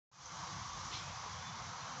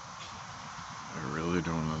they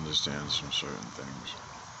don't understand some certain things.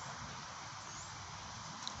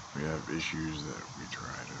 We have issues that we try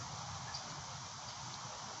to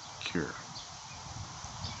cure.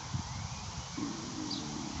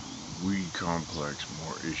 We complex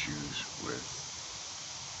more issues with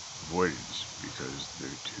avoidance because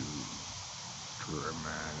they're too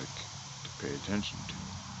dramatic to pay attention to.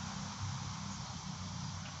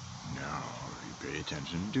 Now, if you pay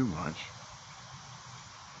attention too much,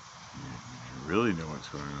 you really know what's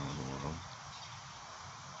going on in the world.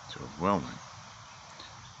 It's overwhelming.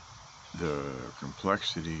 The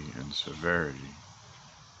complexity and severity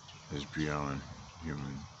is beyond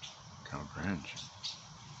human comprehension.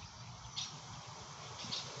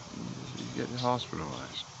 You get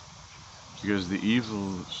hospitalized because the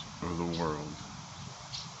evils of the world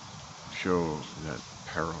show that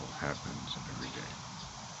peril happens every day.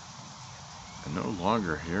 I no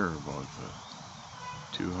longer hear about the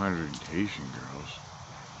 200 Haitian girls.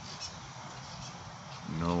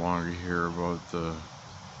 I no longer hear about the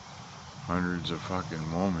hundreds of fucking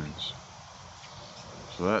moments.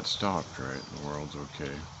 So that stopped, right? The world's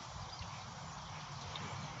okay.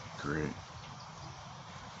 Great.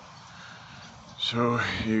 So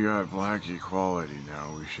you got black equality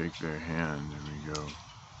now. We shake their hand and we go,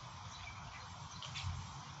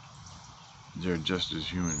 they're just as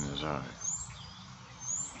human as I.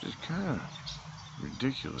 It's kind of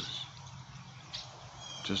ridiculous.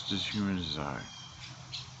 Just as human as I.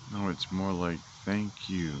 No, it's more like, thank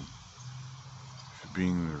you for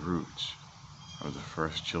being the roots of the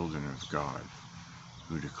first children of God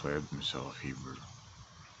who declared themselves Hebrew.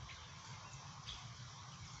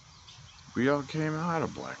 We all came out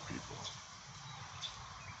of black people.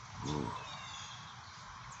 Ooh,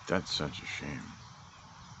 that's such a shame.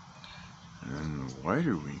 And then the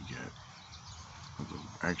whiter we get,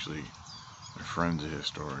 actually, my friend's a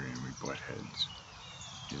historian, we butt heads.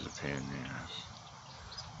 He's a pain in the ass.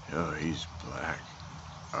 Yo, he's black.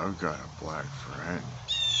 I've got a black friend.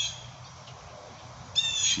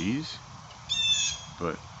 Cheese?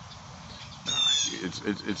 But, no,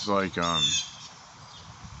 it's like,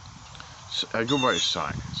 I go by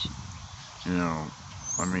science. You know,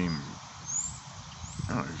 I mean,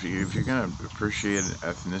 I don't know, if you're gonna appreciate an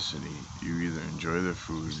ethnicity, you either enjoy the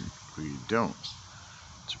food or you don't.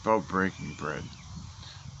 It's about breaking bread.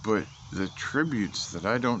 But the tributes that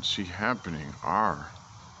I don't see happening are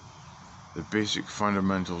the basic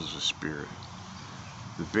fundamentals of spirit,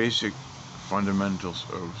 the basic fundamentals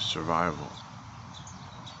of survival.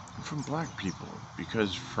 And from black people,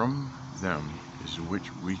 because from them is which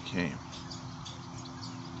we came.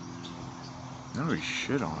 Now we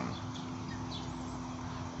shit on them.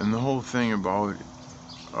 And the whole thing about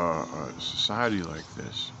a society like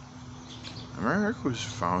this, America was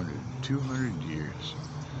founded 200 years.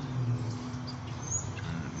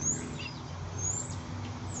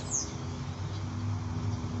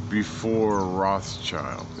 Before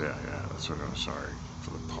Rothschild. Yeah, that's what I'm sorry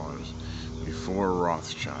for the pause. Before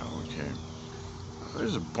Rothschild came.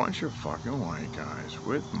 There's a bunch of fucking white guys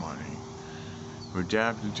with money who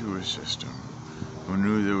adapted to a system, who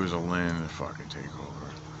knew there was a land to fucking take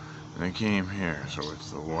over. And they came here, so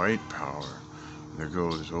it's the white power that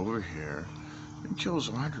goes over here and kills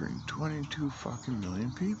 122 fucking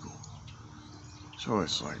million people. So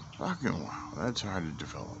it's like, fucking wow, that's hard to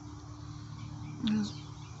develop. It's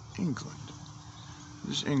England.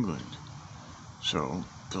 It's England. So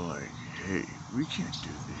they're like, hey, we can't do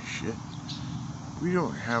this shit. We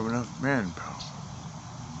don't have enough manpower.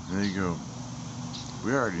 And they go,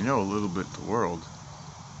 we already know a little bit of the world.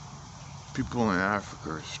 People in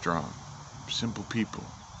Africa are strong. Simple people.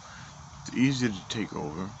 It's easy to take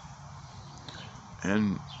over.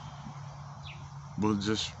 And we'll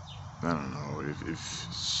just, I don't know if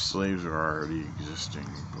slaves are already existing,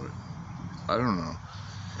 but I don't know.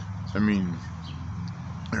 I mean,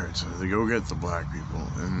 alright, so they go get the black people,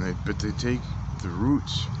 and they take the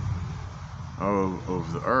roots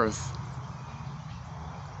of the earth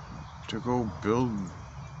to go build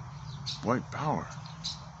white power.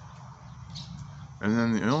 And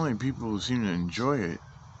then the only people who seem to enjoy it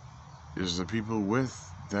is the people with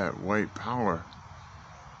that white power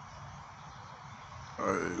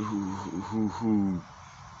who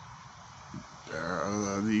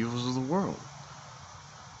are the evils of the world.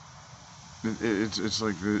 It's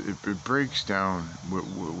like it breaks down.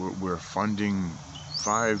 We're funding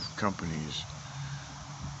 5 companies.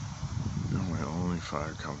 Only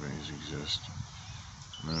 5 companies exist.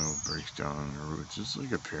 And then it breaks down the roots. It's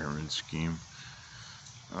like a pyramid scheme.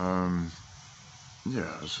 Yeah,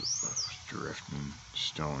 I was drifting,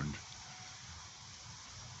 stoned.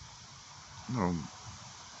 No,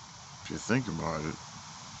 if you think about it,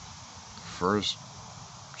 first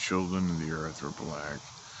children of the earth were black.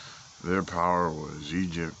 Their power was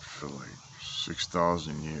Egypt for like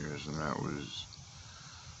 6,000 years, and that was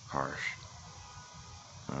harsh.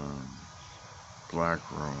 Black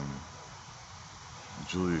Rome,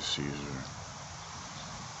 Julius Caesar.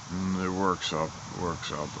 And it works up.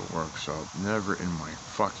 Never in my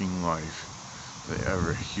fucking life did I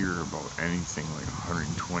ever hear about anything like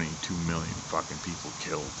 122 million fucking people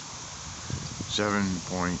killed.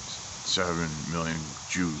 7.7 million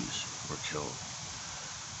Jews were killed.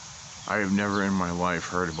 I have never in my life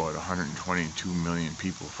heard about 122 million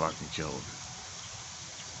people fucking killed.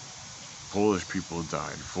 Polish people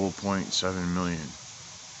died. 4.7 million.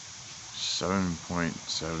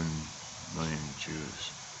 7.7 million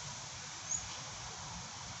Jews.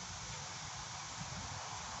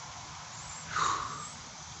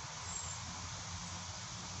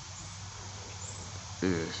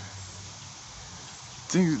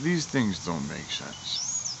 These things don't make sense.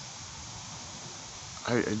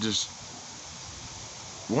 I just,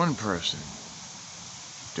 one person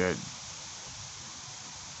dead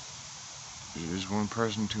is one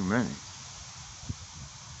person too many.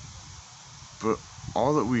 But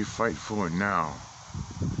all that we fight for now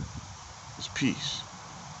is peace.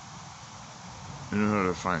 In order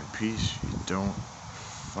to find peace, you don't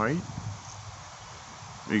fight.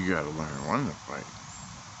 You gotta learn when to fight.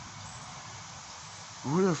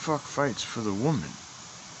 Who the fuck fights for the woman?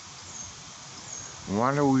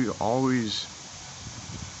 Why do we always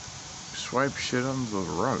swipe shit under the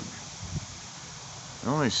rug? I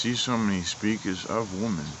only see so many speakers of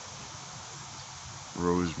women.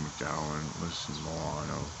 Rose McGowan, Alyssa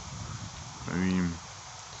Milano. I mean,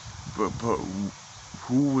 but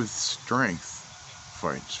who with strength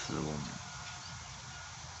fights for the woman?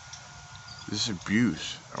 This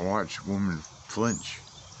abuse. I watch women flinch.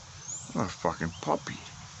 I'm a fucking puppy.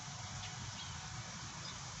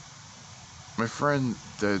 My friend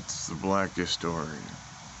that's the black historian,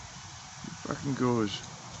 he fucking goes,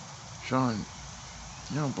 Sean,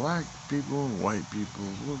 you know, black people and white people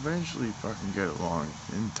will eventually fucking get along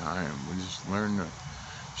in time. We just learn to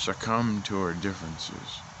succumb to our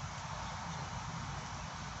differences.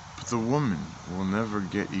 But the woman will never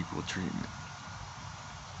get equal treatment.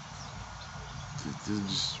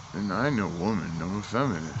 And I know women, I'm a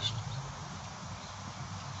feminist.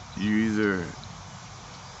 You either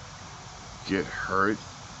get hurt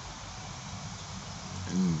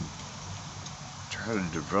and try to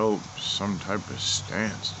develop some type of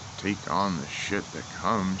stance to take on the shit that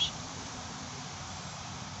comes,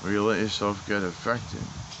 or you let yourself get affected.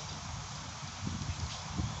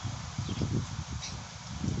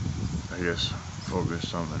 I guess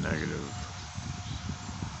focus on the negative.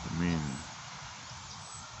 I mean,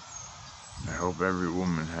 I hope every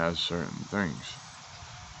woman has certain things,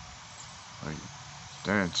 like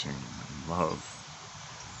dancing and love,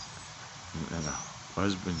 and a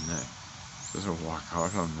husband that doesn't walk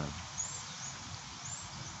out on them.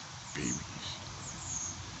 Babies.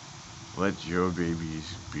 Let your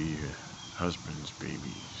babies be your husband's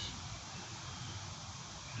babies.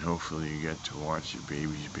 And hopefully you get to watch your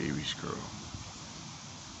babies grow.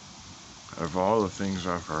 Of all the things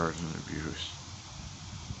I've heard in abuse,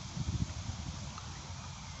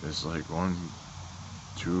 there's like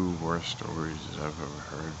 2 worst stories that I've ever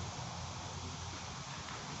heard.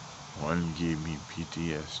 One gave me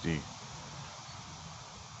PTSD.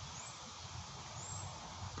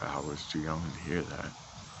 But I was too young to hear that.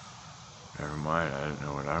 Never mind, I didn't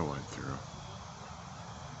know what I went through.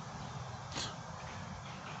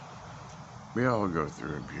 We all go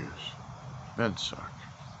through abuse. Men suck.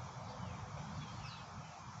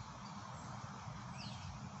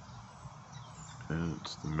 And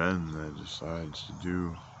it's the men that decides to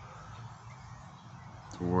do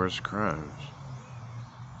the worst crimes.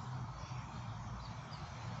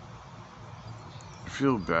 I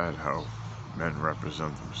feel bad how men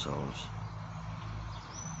represent themselves.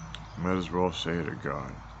 Might as well say it to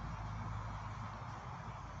God.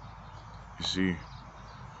 You see,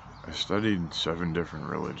 I studied 7 different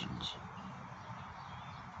religions.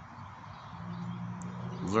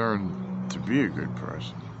 Learned to be a good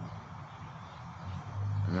person.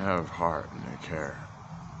 And have heart and I care.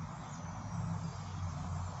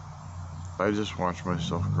 I just watch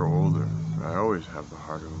myself grow older. I always have the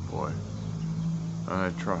heart of a boy. And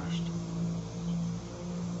I trust.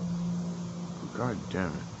 But god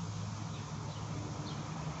damn it.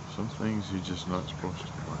 Some things you're just not supposed to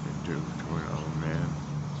fucking do to another man.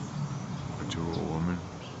 Or to a woman.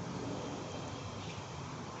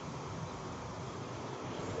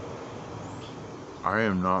 I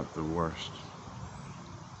am not the worst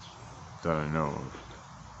that I know of.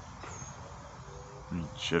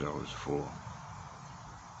 Shit, I was full.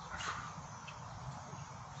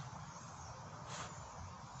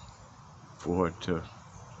 4 to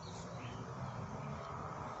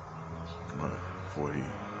what? 40.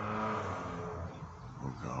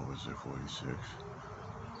 Oh God, was it 46?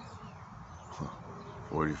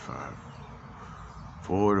 45.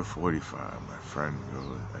 4 to 45. My friend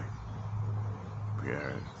goes, we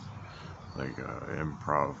had like an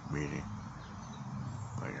improv meeting.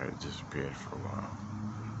 Like I disappeared for a while.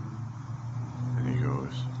 And he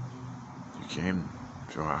goes, you came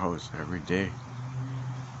to our house every day.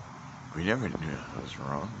 We never knew I was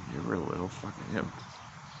wrong. You were a little fucking him.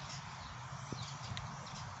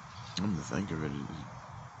 Come to think of it,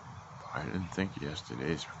 I didn't think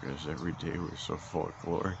yesterday's because every day was so full of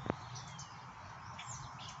glory.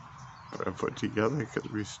 But I put together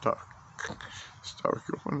because we stopped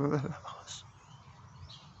going to that house.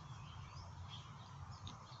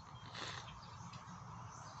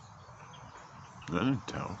 I didn't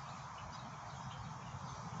tell.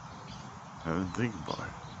 I didn't think about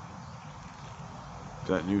it.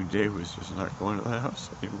 That new day was just not going to the house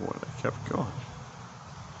anymore. I kept going.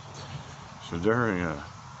 So during a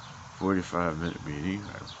 45-minute meeting,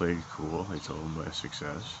 I played cool. I told him my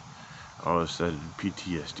success. All of a sudden,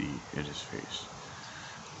 PTSD in his face.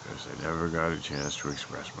 Because I never got a chance to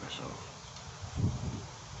express myself.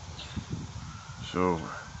 So,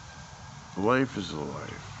 life is a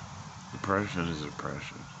life. Depression is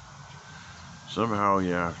depression. Somehow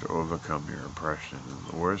you have to overcome your depression. And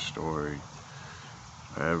the worst story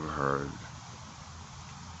I ever heard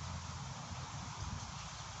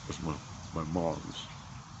was my mom's.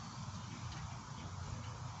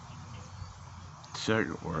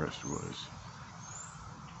 Second worst was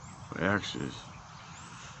my ex's.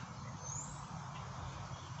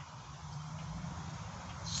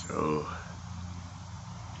 So,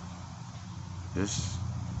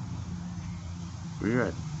 we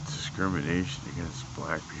got discrimination against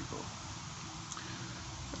black people.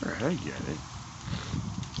 Alright, I get it.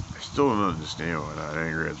 I still don't understand why not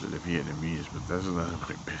angry at the Vietnamese, but that's none of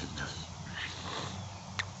my business.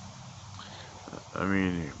 I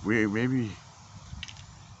mean,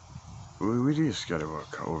 we just gotta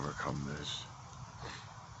overcome this.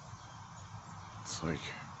 It's like,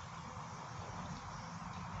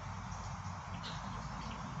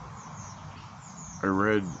 I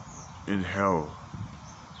read in hell,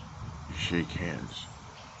 you shake hands.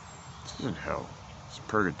 This isn't hell. It's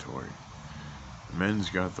purgatory. Men's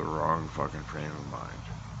got the wrong fucking frame of mind.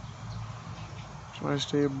 That's why I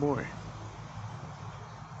stay a boy.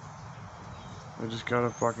 I just got a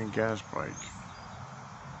fucking gas bike.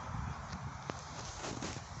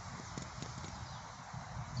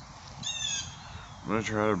 I'm gonna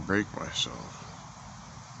try to break myself.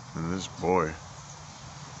 And this boy is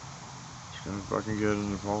gonna fucking get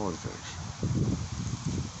into politics.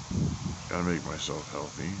 Gotta make myself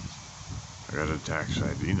healthy. I got a tax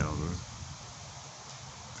ID number.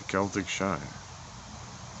 The Celtic Shine.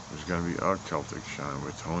 There's gonna be a Celtic Shine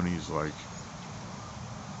where Tony's like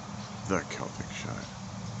the Celtic Shine.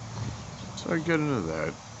 So I get into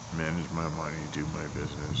that, manage my money, do my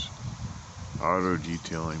business. Auto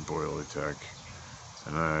detailing, boiler tech.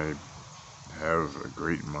 And I have a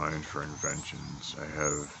great mind for inventions. I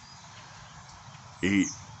have 8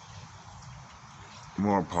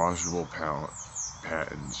 more possible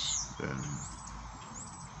patents than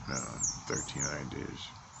 13 ideas.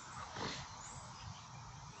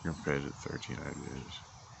 Compared to 13 ideas.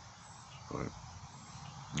 But,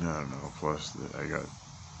 I don't know. Plus, I got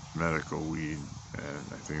medical weed,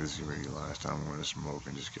 and I think this is going to be the last time I'm going to smoke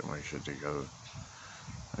and just get my shit together.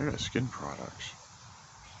 I got skin products.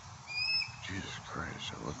 Jesus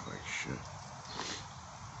Christ, I look like shit.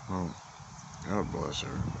 Well, God bless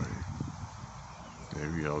everybody.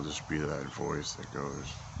 Maybe I'll just be that voice that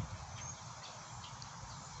goes,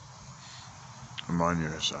 I'm on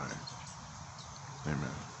your side.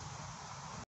 Amen.